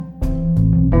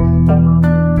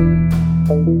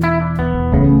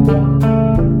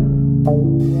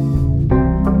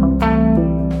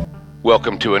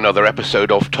Welcome to another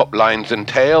episode of Top Lines and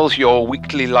Tails, your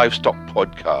weekly livestock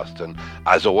podcast. And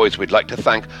as always, we'd like to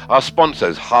thank our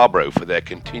sponsors, Harbro, for their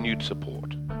continued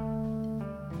support.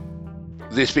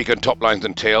 This week on Top Lines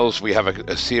and Tails, we have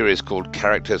a series called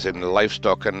Characters in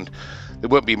Livestock, and there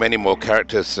won't be many more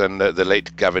characters than the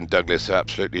late Gavin Douglas,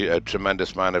 absolutely a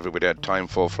tremendous man everybody had time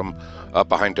for, from up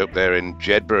behind up there in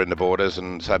Jedburgh in the Borders,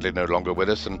 and sadly no longer with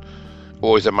us, and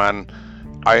always a man.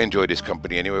 I enjoyed his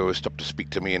company anyway. Always stopped to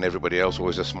speak to me and everybody else,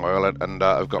 always a smile. And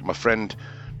I've got my friend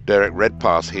Derek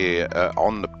Redpath here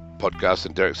on the podcast,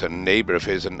 and Derek's a neighbour of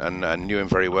his, and I knew him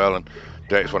very well. And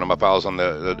Derek's one of my pals on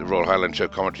the Royal Highland Show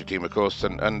commentary team, of course.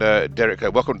 And Derek,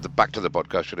 welcome back to the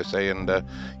podcast, should I say? And yeah,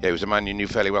 he was a man you knew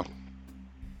fairly well.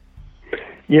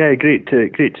 Yeah, great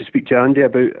to speak to Andy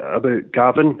about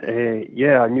Gavin.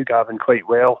 Yeah, I knew Gavin quite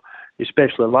well,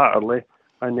 especially latterly.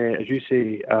 And as you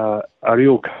say, a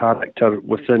real character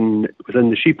within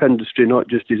the sheep industry, not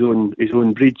just his own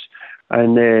breeds.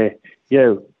 And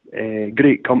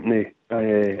great company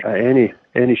at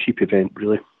any sheep event,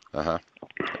 really. And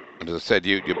as I said,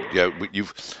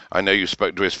 I know you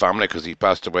spoke to his family because he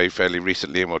passed away fairly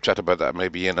recently, and we'll chat about that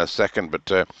maybe in a second.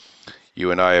 But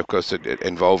you and I, of course, are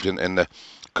involved in the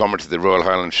commentary of the Royal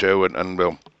Highland Show, and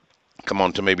we'll come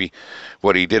on to maybe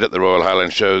what he did at the Royal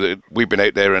Highland Show. We've been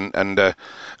out there and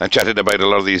chatted about a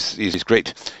lot of these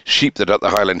great sheep that are at the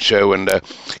Highland Show, and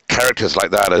characters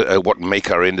like that are what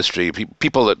make our industry.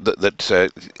 People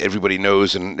that everybody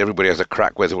knows and everybody has a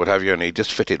crack with, or what have you, and he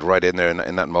just fitted right in there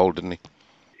in that mould, didn't he?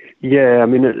 Yeah, I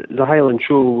mean, the Highland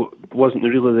Show wasn't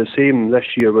really the same this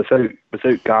year without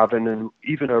Gavin, and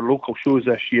even our local shows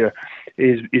this year,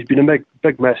 he's been a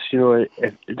big miss. You know,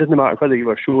 it didn't matter whether you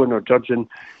were showing or judging,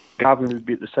 Gavin would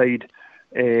be at the side,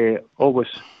 always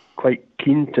quite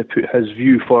keen to put his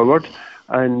view forward,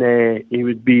 and he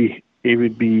would be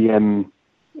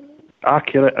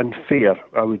accurate and fair,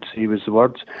 I would say was the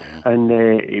words. And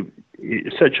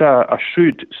he's such a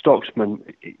shrewd stocksman.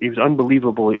 He was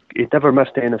unbelievable. He never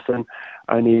missed anything,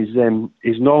 and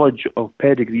his knowledge of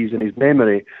pedigrees and his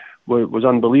memory was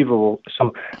unbelievable.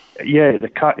 So yeah,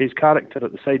 his character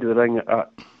at the side of the ring at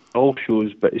all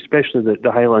shows, but especially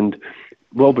the Highland,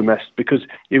 will be missed, because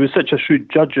he was such a shrewd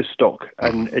judge of stock,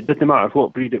 and it didn't matter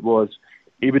what breed it was.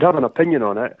 He would have an opinion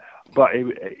on it, but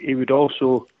he would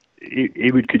also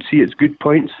could see its good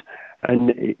points,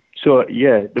 and so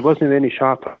yeah, there wasn't any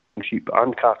sharp sheep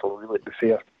and cattle, really, to be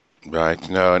fair. Right.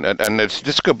 No, and let's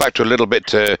just go back to a little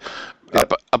bit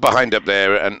up behind up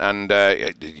there, and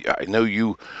I know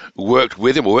you worked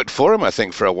for him, I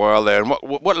think, for a while there. And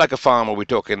what like a farm are we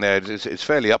talking there? It's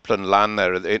fairly upland land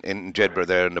there in Jedburgh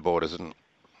there in the Borders, isn't it?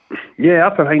 Yeah,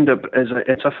 up behind it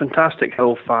it's a fantastic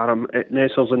hill farm. It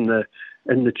nestles in the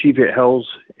Cheviot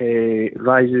Hills,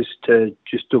 rises to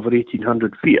just over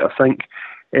 1,800 feet, I think.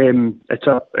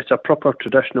 It's a proper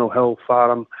traditional hill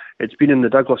farm. It's been in the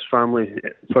Douglas family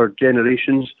for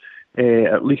generations,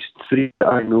 at least 3 that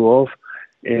I know of,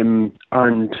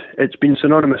 and it's been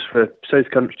synonymous with South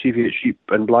Country Cheviot sheep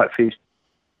and blackface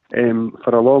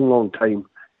for a long time.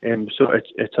 So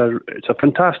it's a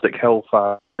fantastic hill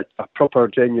farm. It's a proper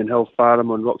genuine hill farm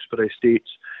on Roxbury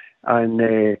Estates, and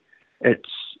it's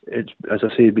as I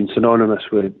say, been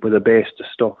synonymous with the best of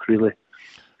stock, really.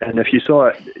 And if you saw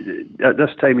it at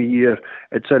this time of year,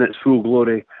 it's in its full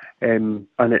glory, and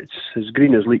it's as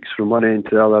green as leeks from one end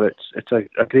to the other. It's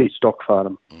a great stock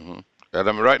farm. Mm-hmm. And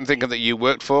I'm right in thinking that you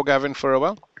worked for Gavin for a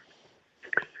while?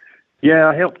 Yeah,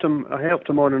 I helped him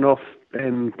on and off,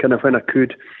 kind of when I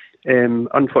could.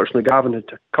 Unfortunately, Gavin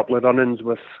had a couple of run-ins,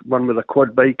 with one with a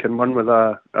quad bike and one with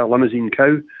a limousine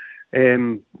cow,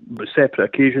 but separate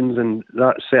occasions, and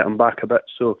that set him back a bit.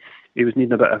 So he was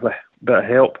needing a bit of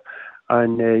help.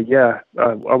 And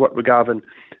I worked with Gavin,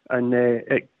 and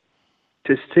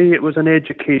to say it was an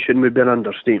education would be an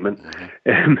understatement.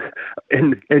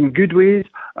 In good ways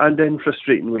and in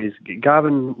frustrating ways.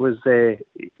 Gavin was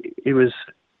he was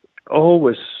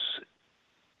always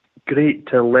great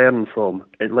to learn from.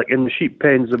 Like in the sheep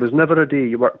pens, there was never a day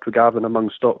you worked with Gavin among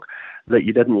stock that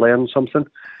you didn't learn something,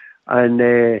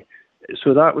 and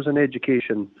so that was an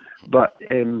education. But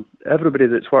everybody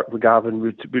that's worked with Gavin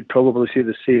would probably say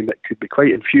the same. It could be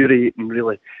quite infuriating,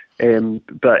 really.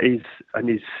 But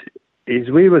his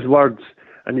way with words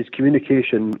and his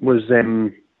communication was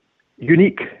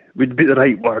unique, would be the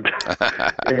right word.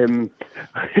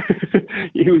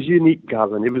 He was unique,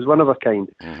 Gavin. He was one of a kind.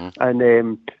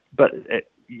 And but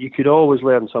you could always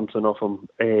learn something off him.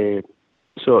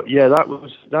 So yeah, that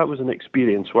was an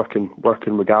experience working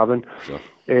with Gavin. Sure.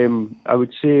 I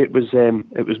would say it was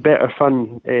better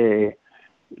fun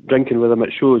drinking with him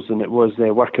at shows than it was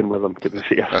working with him, to be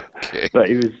fair. Okay. But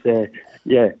he was,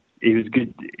 he was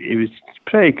good. He was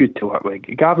pretty good to work with.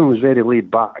 Gavin was very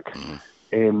laid back.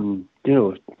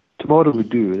 Tomorrow would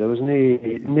do. There was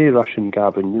no rushing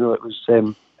Gavin. It was,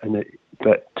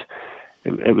 but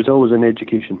it was always an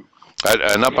education.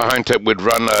 And up behind it would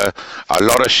run a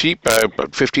lot of sheep,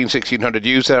 1,500-1,600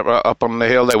 ewes up on the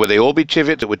hill there. Would they all be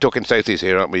Cheviots? We're talking Southies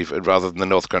here, aren't we, rather than the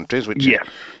North Countries?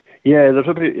 Yeah, there's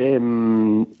about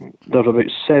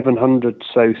 700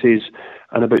 Southies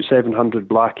and about 700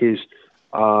 Blackies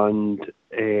and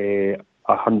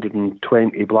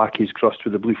 120 Blackies crossed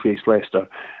with the Bluefaced Leicester.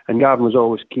 And Gavin was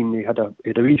always keen. He had a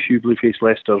wee few Bluefaced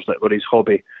Leicesters that were his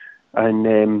hobby,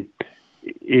 and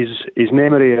his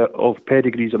memory of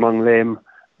pedigrees among them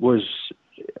was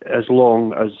as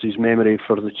long as his memory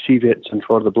for the Cheviots and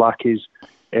for the Blackies.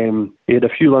 He had a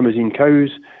few limousine cows.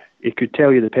 He could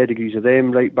tell you the pedigrees of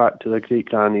them right back to their great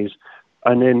grannies.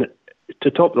 And then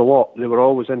to top the lot, they were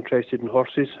always interested in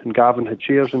horses, and Gavin had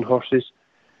shares in horses.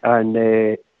 And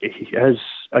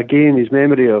his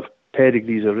memory of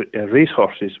pedigrees of race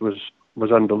horses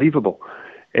was unbelievable.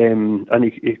 And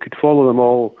he could follow them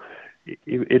all.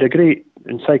 He had a great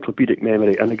encyclopedic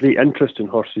memory and a great interest in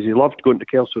horses. He loved going to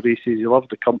Kelso races. He loved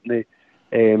the company,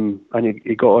 and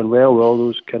he got on well with all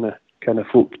those kind of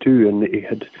folk too. And he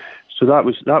had, so that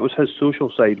was his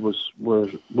social side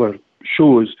were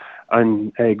shows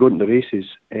and going to the races.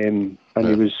 And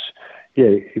he was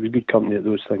good company at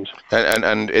those things.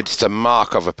 And it's the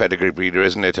mark of a pedigree breeder,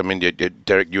 isn't it? I mean,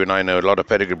 Derek, you and I know a lot of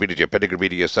pedigree breeders. You're a pedigree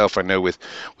breeder yourself, I know, with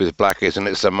Blackies, and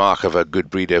it's the mark of a good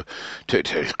breeder.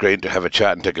 It's great to have a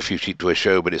chat and take a few sheep to a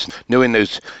show, but it's knowing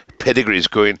those pedigrees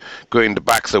going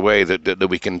back the way that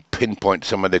we can pinpoint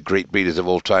some of the great breeders of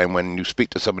all time. When you speak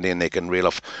to somebody and they can reel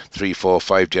off 3, 4,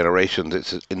 5 generations,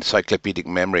 it's an encyclopedic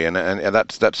memory, and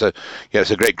that's a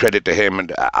great credit to him,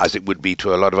 and as it would be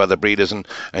to a lot of other breeders, and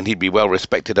he'd be well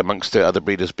respected amongst the other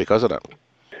breeders because of that.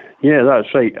 Yeah,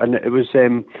 that's right. And it was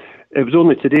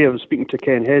only today I was speaking to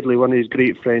Ken Headley, one of his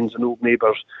great friends and old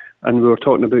neighbours, and we were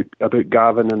talking about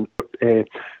Gavin and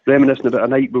reminiscing about a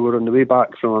night we were on the way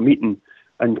back from a meeting,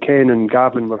 and Ken and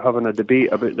Gavin were having a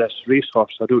debate about this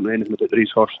racehorse. I don't know anything about the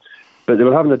racehorse, but they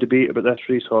were having a debate about this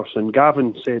racehorse, and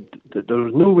Gavin said that there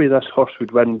was no way this horse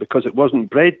would win because it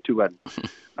wasn't bred to win.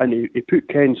 And he put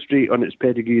Ken straight on its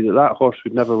pedigree that horse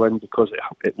would never win because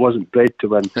it wasn't bred to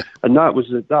win. And that was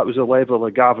the level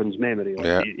of Gavin's memory.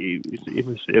 Yeah. It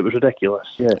was ridiculous.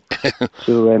 Yeah.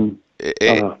 So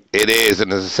it is,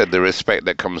 and as I said, the respect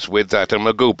that comes with that. And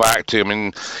we'll go back to, I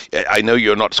mean, I know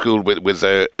you're not schooled with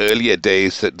the earlier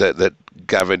days that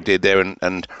Gavin did there,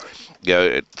 and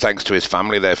thanks to his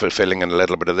family there for filling in a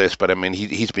little bit of this. But I mean,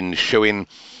 he's been showing,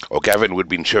 or Gavin would have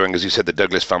been showing, as you said, the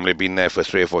Douglas family had been there for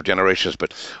 3 or 4 generations,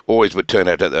 but always would turn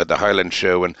out at the Highland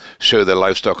show and show their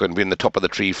livestock and be in the top of the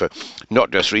tree for not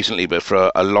just recently, but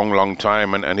for a long, long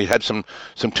time. And he had some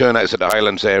turnouts at the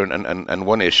Highlands there and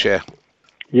won his share.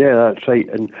 Yeah, that's right.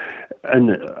 And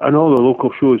all the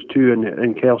local shows too,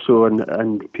 in Kelso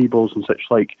and Peebles and such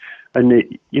like. And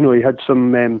he had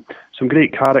some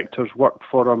great characters work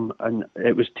for him, and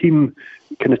it was team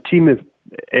of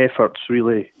efforts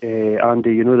really.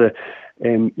 Andy,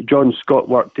 John Scott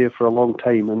worked there for a long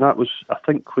time, and that was, I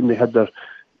think, when they had their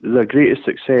greatest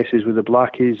successes with the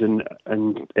Blackies and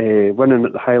winning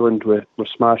at the Highland with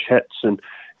smash hits. And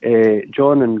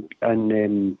John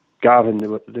and Gavin, they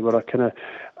were a kind of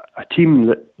a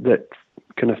team that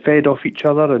kind of fed off each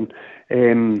other.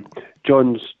 And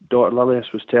John's daughter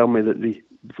Lilias was telling me that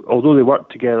although they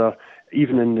worked together,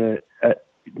 even in the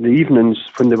evenings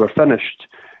when they were finished,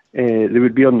 they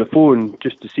would be on the phone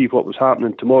just to see what was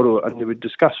happening tomorrow, and they would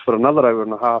discuss for another hour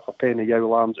and a half a pen of yow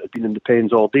lambs that had been in the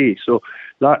pens all day. So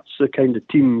that's the kind of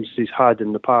teams he's had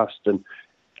in the past, and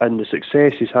the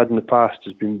success he's had in the past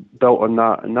has been built on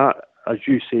that. And that, as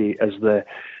you say, is the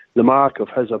mark of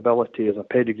his ability as a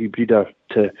pedigree breeder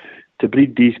to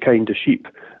breed these kind of sheep.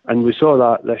 And we saw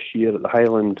that this year at the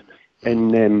Highland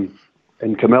in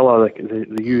Camilla,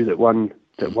 the ewe that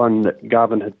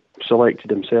Gavin had selected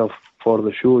himself for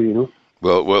the show,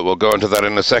 Well, we'll go into that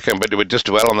in a second, but we just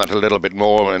dwell on that a little bit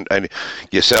more, and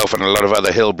yourself and a lot of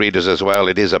other hill breeders as well.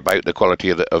 It is about the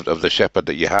quality of the shepherd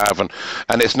that you have, and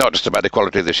it's not just about the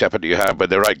quality of the shepherd that you have,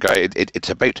 but the right guy. It's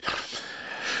about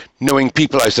knowing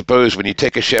people, I suppose, when you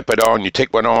take a shepherd on, you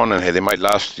take one on, and hey, they might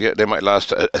last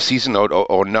a season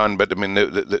or none. But I mean,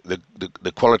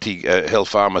 the quality hill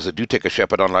farmers that do take a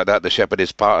shepherd on like that, the shepherd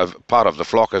is part of the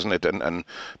flock, isn't it? And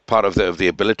part of the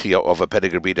ability of a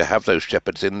pedigree breeder to have those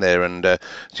shepherds in there, and as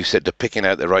you said, to picking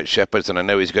out the right shepherds. And I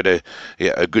know he's got a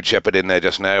good shepherd in there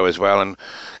just now as well. And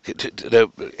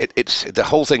it's the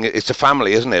whole thing. It's a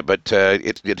family, isn't it? But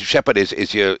the shepherd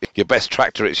is your best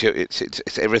tractor.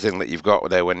 It's everything that you've got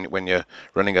there when you're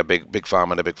running a big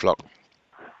farm and a big flock.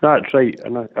 That's right,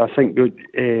 and I think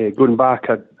going back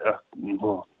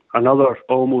another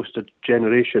almost a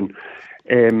generation,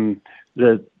 there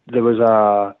was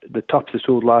the tup they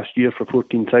sold last year for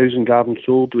 14,000. Gavin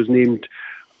sold was named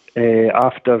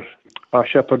after a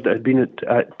shepherd that had been at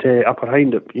Upper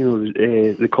Hindup.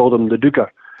 They called him the Dugger,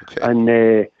 okay.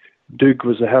 And Doug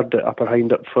was the herd at Upper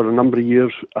Hindup for a number of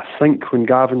years. I think when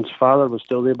Gavin's father was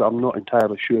still there, but I'm not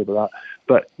entirely sure about that.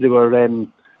 But they were,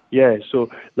 so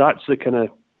that's the kind of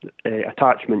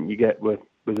attachment you get with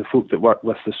the folk that work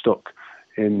with the stock.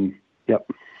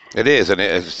 Yep. It is, and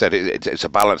as I said, it's a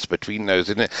balance between those,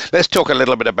 isn't it? Let's talk a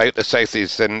little bit about the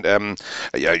Southies. And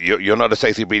you're not a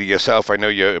Southie breeder yourself. I know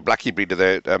you're a Blackie breeder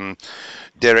there,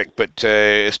 Derek. But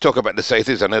let's talk about the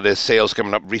Southies. I know there's sales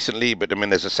coming up recently, but I mean,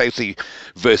 there's a Southie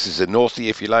versus a Northie,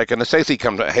 if you like. And the Southie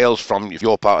hails from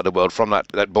your part of the world, from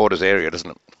that borders area,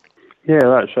 doesn't it? Yeah,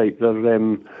 that's right.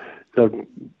 They're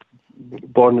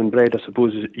born and bred, I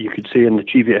suppose you could say, in the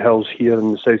Cheviot Hills here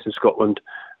in the south of Scotland,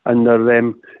 and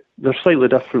they're slightly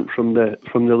different from the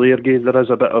Lairgay. There is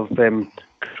a bit of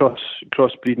cross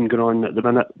breeding going on at the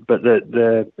minute, but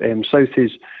the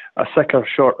Southie's a thicker,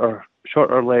 shorter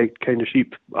legged kind of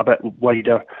sheep, a bit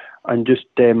wider, and just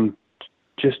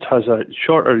has a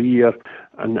shorter ear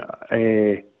and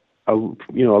a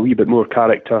wee bit more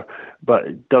character,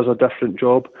 but does a different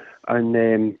job. And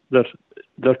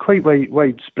they're quite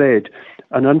widespread.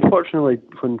 And unfortunately,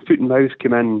 when Foot and Mouth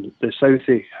came in, the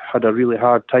Southie had a really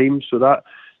hard time, so that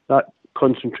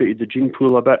concentrated the gene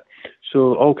pool a bit.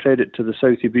 So all credit to the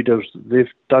Southie breeders.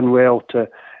 They've done well to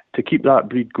keep that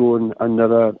breed going, and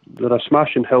they're a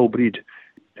smashing hill breed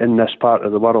in this part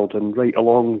of the world, and right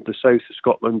along the south of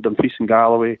Scotland, Dumfries and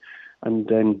Galloway,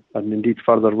 and indeed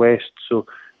further west. So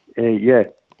they're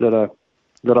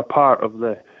a part of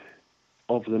the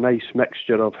nice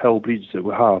mixture of hill breeds that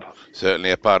we have.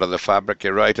 Certainly a part of the fabric,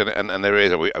 you're right, and there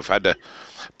is. I've had a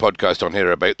podcast on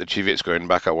here about the Cheviots going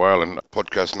back a while, and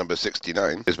podcast number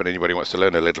 69 is when anybody wants to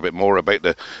learn a little bit more about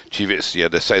the Cheviots,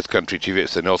 the South Country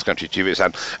Cheviots, the North Country Cheviots,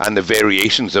 and the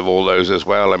variations of all those as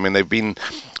well. I mean, they've been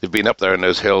up there in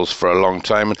those hills for a long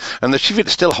time, and the Cheviot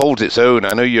still holds its own.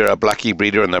 I know you're a Blackie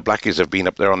breeder, and the Blackies have been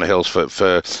up there on the hills for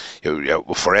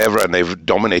forever, and they've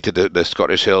dominated the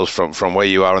Scottish hills from where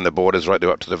you are on the borders right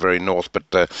up to the very north. But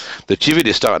the Cheviot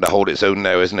is starting to hold its own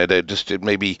now, isn't it?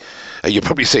 Maybe you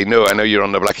probably say no. I know you're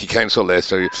on the Blackie Council there,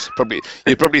 so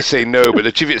you'd probably say no. But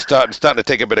the Cheviot's starting to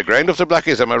take a bit of ground off the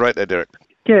Blackies. Am I right there, Derek?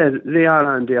 Yeah, they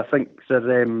are, Andy. I think that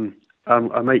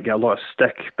I might get a lot of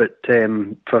stick, but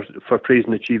for praising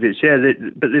the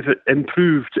Cheviots, but they've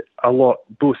improved a lot,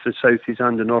 both the Southies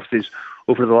and the Northies,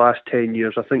 over the last 10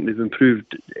 years. I think they've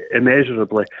improved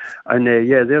immeasurably, and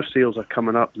their sales are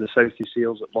coming up. The Southie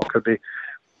sales at Lockerbie,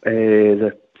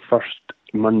 the first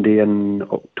Monday in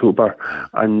October,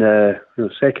 and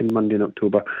second Monday in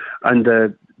October, and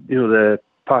the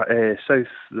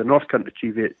North Country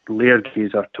Cheviot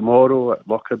Lairgays are tomorrow at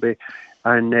Lockerbie.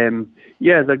 And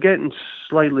they're getting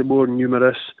slightly more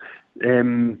numerous.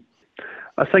 I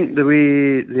think the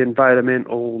way the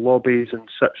environmental lobbies and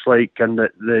such like, and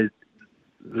the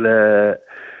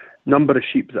number of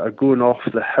sheep that are going off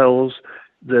the hills,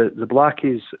 the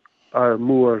Blackies are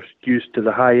more used to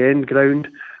the high end ground,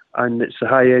 and it's the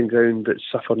high end ground that's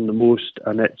suffering the most,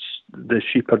 and the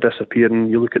sheep are disappearing.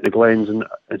 You look at the glens and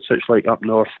such like up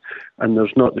north, and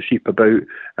there's not the sheep about,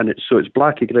 and it's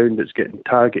Blackie ground that's getting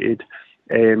targeted.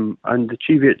 And the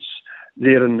Cheviots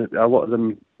there, and a lot of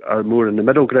them are more in the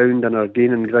middle ground and are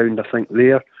gaining ground, I think,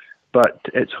 there. But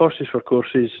it's horses for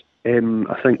courses.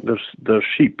 I think there's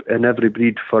sheep in every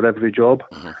breed for every job.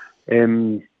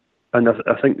 Mm-hmm. And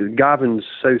I think Gavin's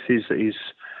Southies that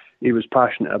he was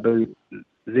passionate about,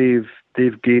 they've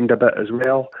gained a bit as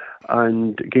well,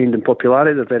 and gained in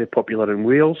popularity. They're very popular in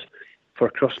Wales for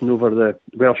crossing over the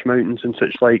Welsh mountains and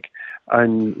such like,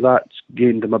 and that's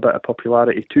gained them a bit of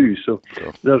popularity too. So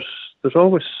there's there's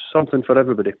always something for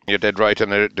everybody. You're dead right,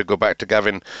 and to go back to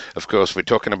Gavin, of course, we're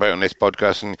talking about on this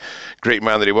podcast, and great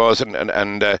man that he was,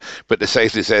 but the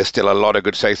Southleys, there's still a lot of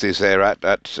good Southleys there at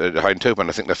Hindhope, and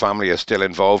I think the family is still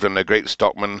involved, and a great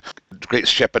stockman, great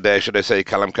shepherd there, should I say.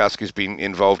 Callum Caskey's been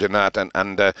involved in that,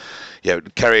 and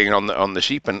carrying on the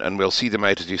sheep, and we'll see them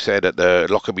out, as you said, at the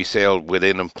Lockerbie sale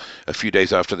within a few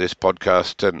days after this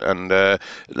podcast, and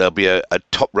there'll be a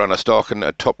top run of stock and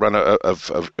a top run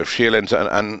of shearlings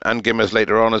and Gimmers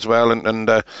later on as well,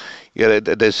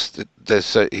 there's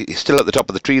he's still at the top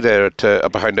of the tree there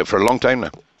behind it for a long time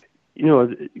now. You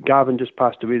know, Gavin just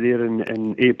passed away there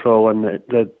in April, and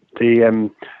the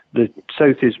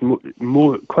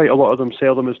Southies, quite a lot of them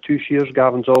sell them as 2 shears.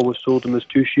 Gavin's always sold them as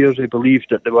 2 shears. He believed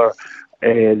that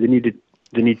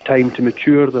they need time to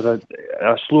mature. They're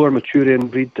a slower maturing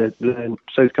breed, the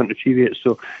South Country Cheviot,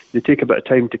 so they take a bit of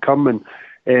time to come.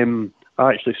 And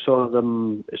I actually saw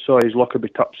his Lockerbie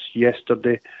Tups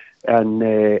yesterday, and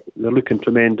they're looking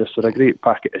tremendous. They're a great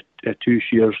packet of 2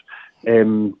 shears,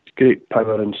 great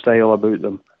power and style about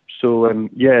them. So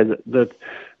the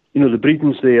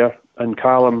breeding's there, and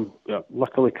Callum,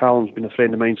 luckily Callum's been a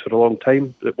friend of mine for a long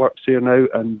time that works there now,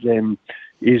 and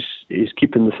he's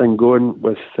keeping the thing going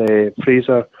with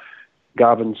Fraser,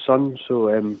 Gavin's son.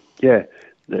 So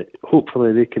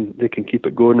hopefully they can keep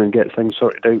it going and get things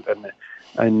sorted out,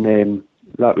 and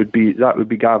that would be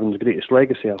Gavin's greatest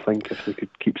legacy, I think, if they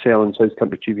could keep selling South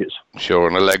Country Cheviots. Sure,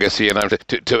 and a legacy, and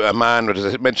to a man,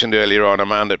 as I mentioned earlier on, a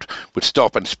man that would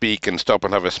stop and speak and stop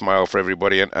and have a smile for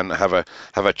everybody and have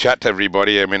a chat to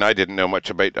everybody. I mean, I don't know much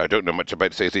about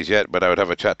Southleys yet, but I would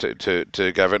have a chat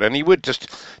to Gavin, and he would just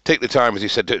take the time, as he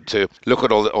said, to look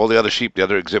at all the other sheep, the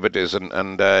other exhibitors,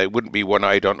 and it wouldn't be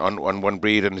one-eyed on one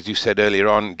breed, and as you said earlier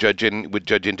on, would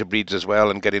judge into breeds as well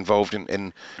and get involved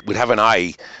would have an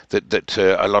eye that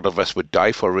a lot of us would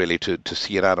die for, really, to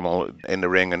see an animal in the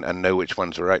ring and know which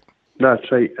ones are right.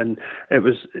 That's right, and it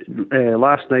was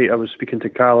last night I was speaking to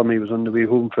Callum. He was on the way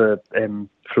home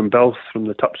from Bilth, from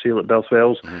the Tup sale at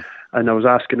Bilth-Wells, and I was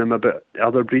asking him about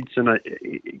other breeds, and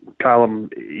Callum,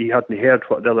 he hadn't heard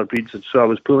what the other breeds, and so I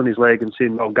was pulling his leg and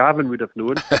saying, well, Gavin would have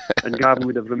known, and Gavin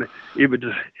would have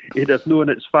he'd have known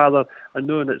its father and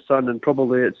known its son, and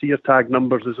probably its ear tag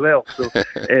numbers as well. So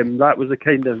that was the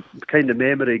kind of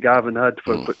memory Gavin had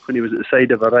for when he was at the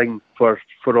side of a ring for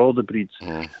all the breeds,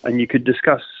 and you could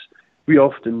discuss. We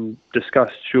often discuss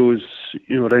shows,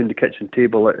 around the kitchen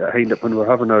table at Hindhope when we're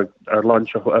having our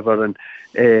lunch or whatever, and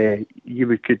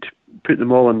you could put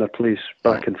them all in their place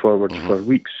back and forward for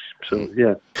weeks. So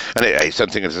yeah, and it's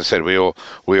something, as I said, we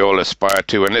all aspire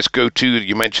to. And let's go to,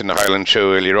 you mentioned the Highland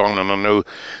Show earlier on, and I know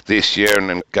this year,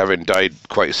 and Gavin died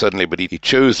quite suddenly, but he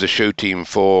chose the show team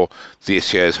for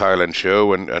this year's Highland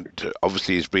Show, and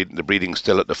obviously the breeding's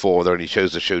still at the fore there, and he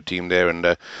chose the show team there, and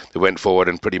they went forward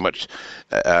and pretty much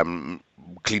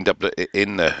cleaned up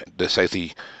in the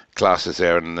Southie classes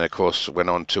there, and of course went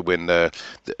on to win the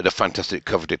fantastic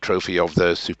coveted trophy of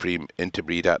the Supreme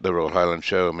Interbreed at the Royal Highland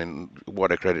Show. I mean,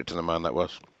 what a credit to the man that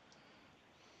was.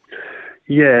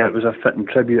 Yeah, it was a fitting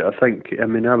tribute, I think. I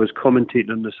mean, I was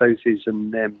commentating on the Southies,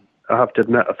 and I have to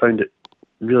admit I found it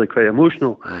really quite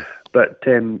emotional. But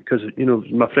because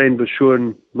my friend was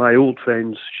showing my old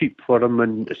friend's sheep for him,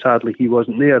 and sadly he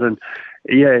wasn't there. And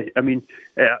yeah, I mean,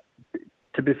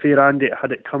 to be fair, Andy,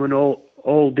 had it coming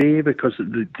all day, because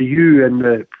the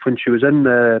ewe when she was in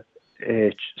the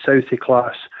Southie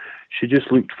class, she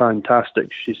just looked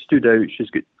fantastic. She stood out. She's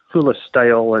got full of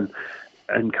style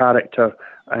and character,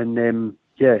 and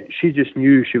she just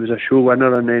knew she was a show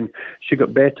winner. And then she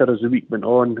got better as the week went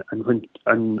on,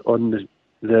 and on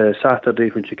the Saturday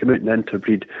when she came out in the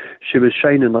interbreed, she was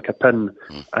shining like a pin,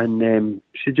 and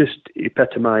she just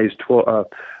epitomised what a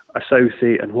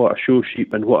Southie and what a show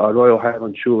sheep and what a Royal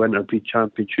Highland Show interbreed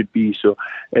champion should be. So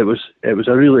it was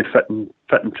a really fitting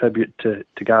tribute to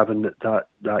Gavin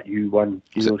that you won.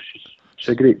 She's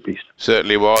a great beast.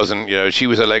 Certainly was, and she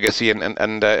was a legacy,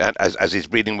 and as his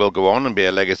breeding will go on and be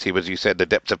a legacy, as you said, the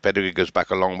depth of pedigree goes back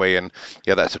a long way, and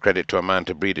that's a credit to a man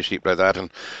to breed a sheep like that. And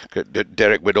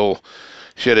Derek would all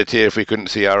shed a tear if we couldn't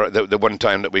see the one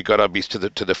time that we got our beast to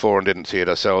the fore and didn't see it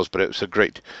ourselves. But it was a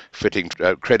great fitting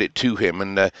credit to him.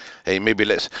 And hey, maybe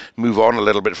let's move on a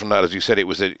little bit from that. As you said, it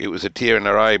was a tear in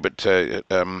our eye, but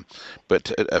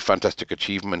a fantastic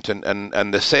achievement.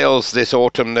 And the sales this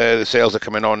autumn, the sales are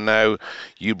coming on now.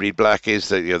 You Breed Black is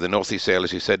the North East sale,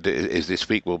 as you said, is this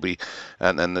week, will be,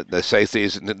 and the South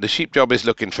is the sheep job is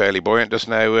looking fairly buoyant just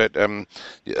now.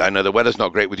 I know the weather's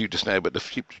not great with you just now, but the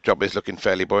sheep job is looking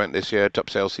fairly buoyant this year. Top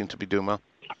sales seem to be doing well.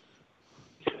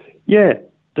 Yeah,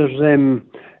 there's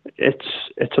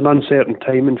it's an uncertain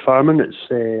time in farming. It's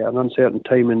an uncertain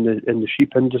time in the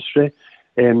sheep industry.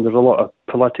 There's a lot of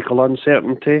political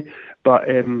uncertainty, but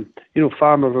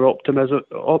farmers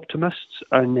are optimists,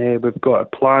 and we've got a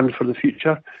plan for the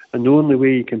future. And the only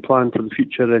way you can plan for the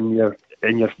future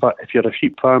if you're a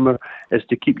sheep farmer is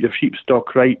to keep your sheep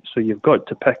stock right. So you've got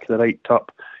to pick the right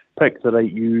tup, pick the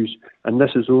right ewes, and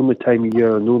this is the only time of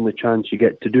year and the only chance you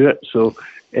get to do it. So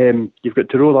you've got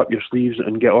to roll up your sleeves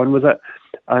and get on with it.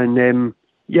 And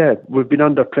we've been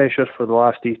under pressure for the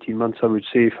last 18 months, I would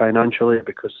say, financially,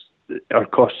 because our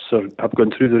costs have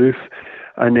gone through the roof,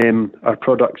 and our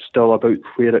product's still about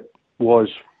where it was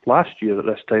last year at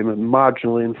this time, and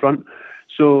marginally in front.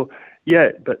 So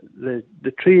but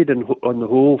the trade on the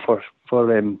whole for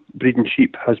breeding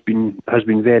sheep has been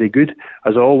very good.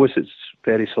 As always, it's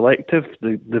very selective.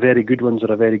 The very good ones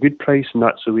are a very good price, and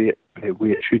that's the way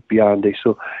it should be, Andy.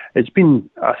 So I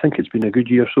think it's been a good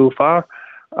year so far,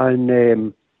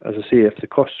 and as I say, if the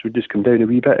costs would just come down a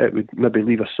wee bit, it would maybe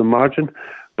leave us some margin.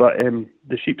 But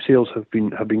the sheep sales have been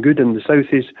good in the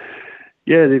Southies.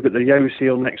 Yeah, they've got their yow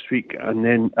sale next week, and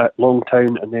then at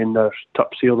Longtown, and then their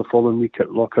tup sale the following week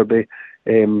at Lockerbie.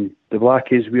 The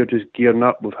Blackies, we're just gearing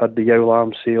up. We've had the yow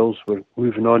lamb sales. We're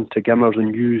moving on to Gimmers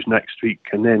and ewes next week,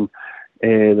 and then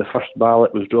the first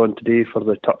ballot was drawn today for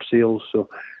the tup sales. So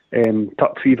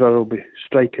tup fever will be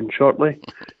striking shortly,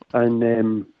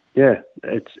 and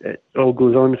it all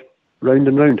goes on round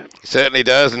and round. It certainly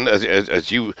does, and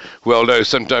as you well know,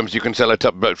 sometimes you can sell a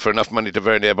tup for enough money to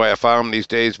very near buy a farm these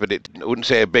days, but I wouldn't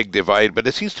say a big divide, but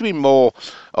it seems to be more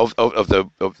of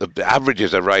the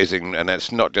averages are rising, and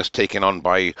it's not just taken on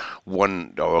by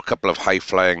one or a couple of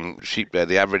high-flying sheep there.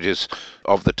 The averages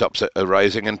of the tups are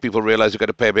rising, and people realise they've got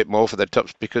to pay a bit more for their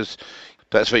tups because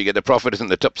that's where you get the profit. Isn't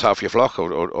the tups half your flock,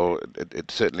 or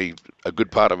it's certainly a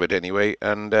good part of it anyway.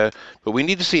 And but we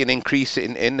need to see an increase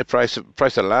in the price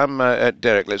of lamb.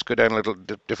 Derek, let's go down a little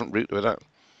different route with that.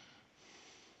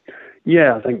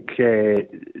 Yeah, I think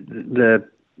the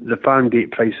farm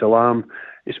gate price of lamb,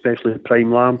 especially the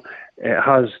prime lamb, it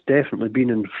has definitely been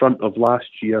in front of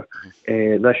last year,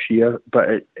 this year,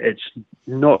 but it's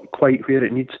not quite where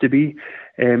it needs to be,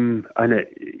 and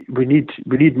we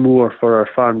need more for our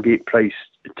farm gate price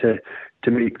to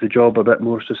make the job a bit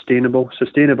more sustainable.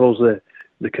 Sustainable is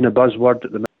the kind of buzzword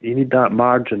at the minute. You need that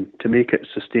margin to make it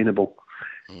sustainable.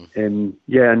 And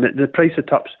the price of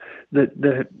tups,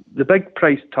 the big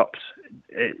price tups,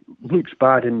 it looks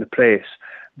bad in the press,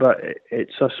 but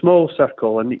it's a small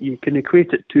circle, and you can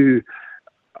equate it to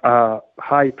a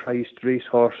high-priced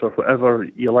racehorse or whatever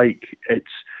you like.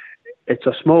 It's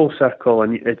a small circle,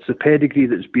 and it's the pedigree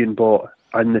that's being bought.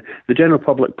 And the general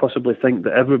public possibly think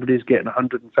that everybody's getting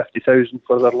 150,000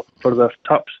 for their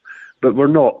tups, but we're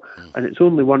not. And it's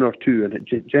only one or two, and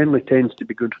it generally tends to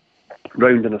be good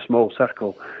round in a small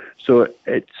circle. So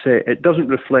it doesn't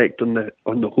reflect on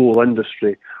the whole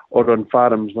industry or on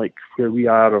farms like where we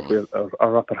are or where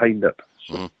our upper hind it.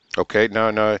 So. Okay,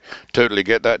 no, totally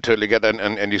get that,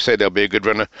 and you say there'll be a good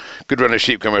run of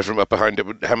sheep coming from up behind it.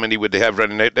 How many would they have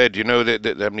running out there? Do you know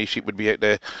how many sheep would be out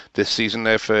there this season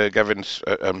there for Gavin's?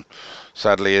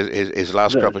 Sadly, his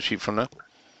last crop of sheep from there.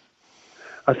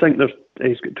 I think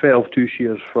he's got 12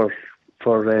 two-shears for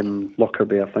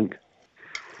Lockerbie, I think.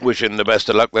 Wishing the best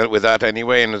of luck with that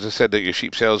anyway, and as I said, that your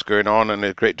sheep sales going on, and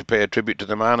it's great to pay a tribute to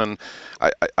the man. And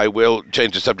I will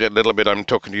change the subject a little bit. I'm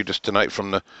talking to you just tonight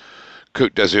from the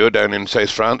Côte d'Azur down in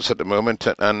South France at the moment,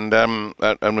 and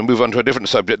we'll move on to a different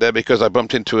subject there, because I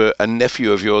bumped into a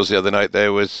nephew of yours the other night.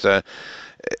 There was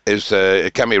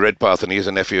Cammy Redpath, and he's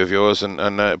a nephew of yours,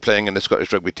 and playing in the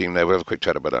Scottish rugby team there. We'll have a quick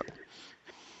chat about that.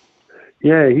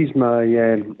 Yeah, he's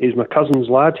my cousin's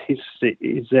lad. He's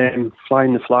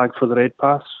flying the flag for the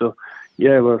Redpath. So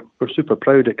yeah, we're super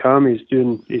proud of Cam. He's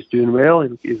doing well.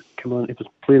 He was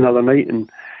playing the other night, and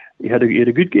he had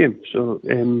a good game. So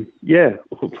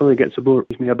hopefully he gets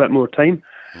me a bit more time,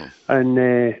 and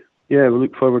we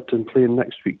look forward to him playing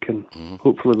next week, and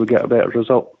hopefully we'll get a better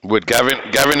result. Would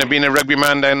Gavin have been a rugby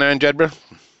man down there in Jedburgh?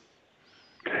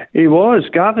 He was.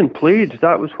 Gavin played.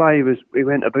 That was why he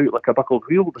went about like a buckled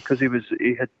wheel, because he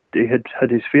had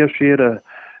his fair share of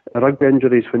rugby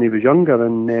injuries when he was younger,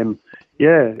 and we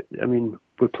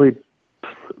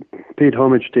paid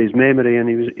homage to his memory,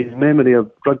 and his memory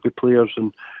of rugby players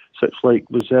and such like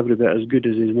was every bit as good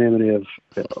as his memory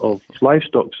of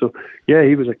livestock. So yeah,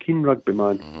 he was a keen rugby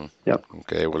man. Mm-hmm. Yep.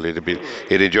 Okay, well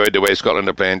he'd enjoyed the way Scotland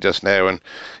are playing just now, and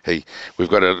hey, we've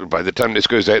got by the time this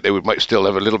goes out, they might still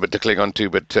have a little bit to cling on to,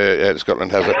 but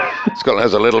Scotland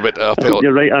has a little bit uphill.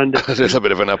 You're right, Andy. A little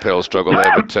bit of an uphill struggle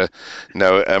there, but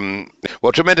no.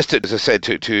 Well, tremendous as I said,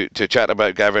 to chat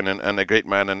about Gavin and a great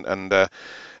man,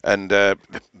 and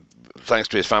thanks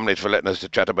to his family for letting us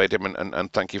chat about him,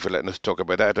 and thank you for letting us talk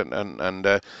about that, and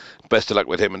best of luck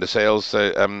with him and the sales.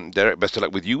 Derek, best of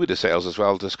luck with you with the sales as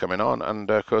well, just coming on, and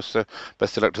of course,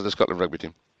 best of luck to the Scotland rugby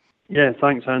team. Yeah,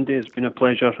 thanks, Andy. It's been a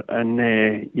pleasure, and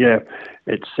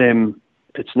it's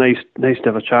nice to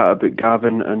have a chat about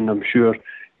Gavin, and I'm sure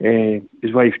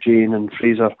his wife Jane and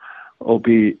Fraser will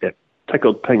be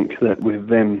tickled pink that we've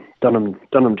done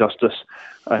him justice,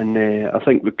 and I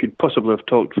think we could possibly have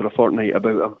talked for a fortnight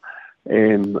about him.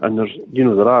 And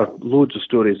there are loads of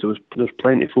stories. There's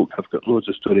plenty of folk have got loads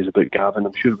of stories about Gavin.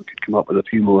 I'm sure we could come up with a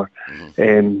few more.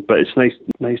 Mm-hmm. But it's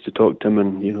nice to talk to him,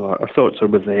 and our thoughts are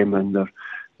with them, and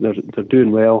they're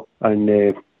doing well. And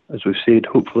as we've said,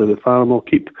 hopefully the farm will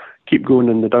keep going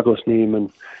in the Douglas name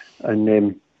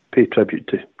and pay tribute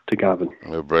to Gavin.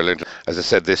 Oh, brilliant. As I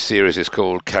said, this series is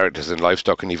called Characters in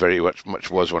Livestock, and he very much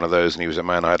was one of those, and he was a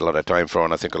man I had a lot of time for,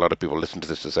 and I think a lot of people listening to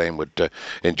this the same would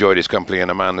enjoy his company,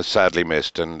 and a man that's sadly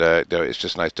missed, and it's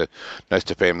just nice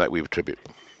to pay him that wee tribute.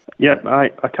 Yeah,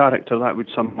 a character, that would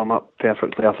sum him up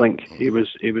perfectly. I think he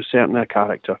was certainly a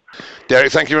character.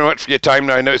 Derek, thank you very much for your time.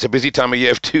 Now I know it's a busy time of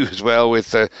year too, as well, with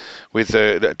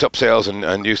top sales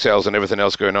and new sales and everything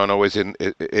else going on. Always in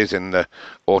the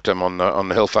autumn on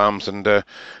the hill farms, and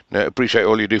appreciate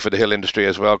all you do for the hill industry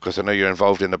as well, because I know you're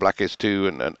involved in the Blackies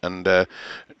too, and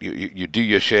you do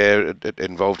your share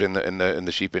involved in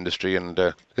the sheep industry, and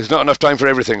there's not enough time for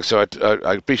everything. So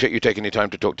I appreciate you taking your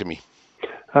time to talk to me.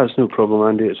 That's no problem,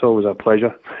 Andy. It's always a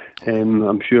pleasure.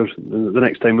 I'm sure the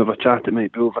next time we have a chat, it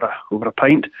might be over a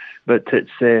pint, but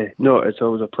it's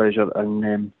always a pleasure.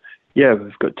 And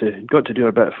we've got to do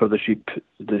our bit for the sheep,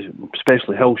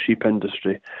 especially hill sheep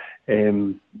industry.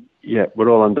 We're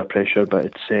all under pressure,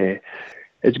 but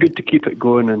it's good to keep it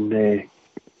going, and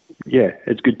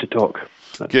it's good to talk.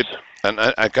 Good.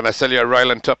 And can I sell you a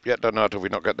Ryland tup yet or not? Have we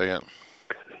not got there yet?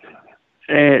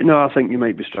 No, I think you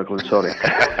might be struggling, sorry.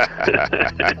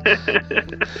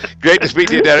 Great to speak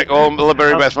to you, Derek. All the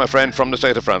very best, my friend, from the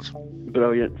south of France.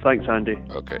 Brilliant. Thanks, Andy.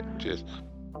 Okay, cheers.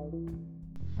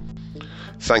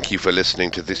 Thank you for listening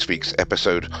to this week's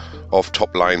episode of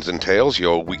Top Lines and Tails,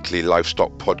 your weekly livestock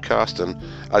podcast. And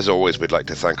as always, we'd like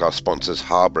to thank our sponsors,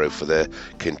 Harborough, for their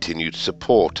continued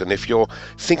support. And if you're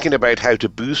thinking about how to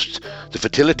boost the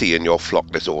fertility in your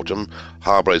flock this autumn,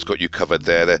 Harborough's got you covered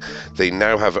there. They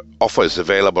now have offers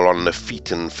available on the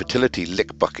feet and fertility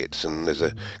lick buckets. And there's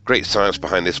a great science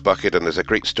behind this bucket, and there's a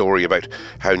great story about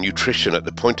how nutrition at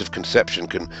the point of conception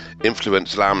can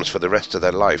influence lambs for the rest of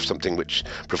their life, something which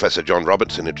Professor John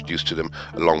Robertson introduced to them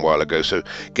a long while ago. So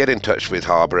get in touch with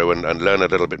Harborough and learn a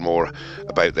little bit more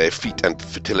about their feet and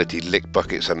fertility lick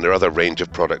buckets and their other range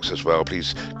of products as well.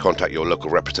 Please contact your local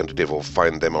representative or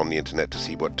find them on the internet to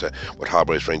see what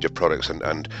Harborough's range of products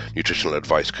and nutritional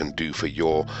advice can do for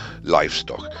your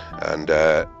livestock. And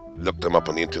look them up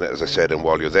on the internet, as I said. And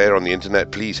while you're there on the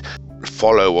internet, please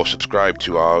follow or subscribe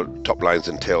to our Top Lines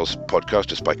and Tails podcast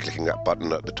just by clicking that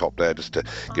button at the top there, just to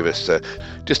give us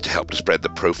just to help to spread the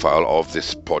profile of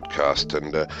this podcast.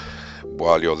 And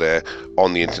while you're there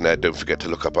on the internet, don't forget to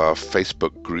look up our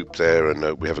Facebook group there,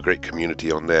 and we have a great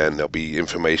community on there, and there'll be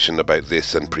information about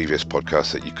this and previous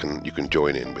podcasts that you can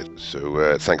join in with.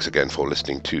 So thanks again for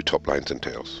listening to Top Lines and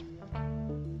Tails.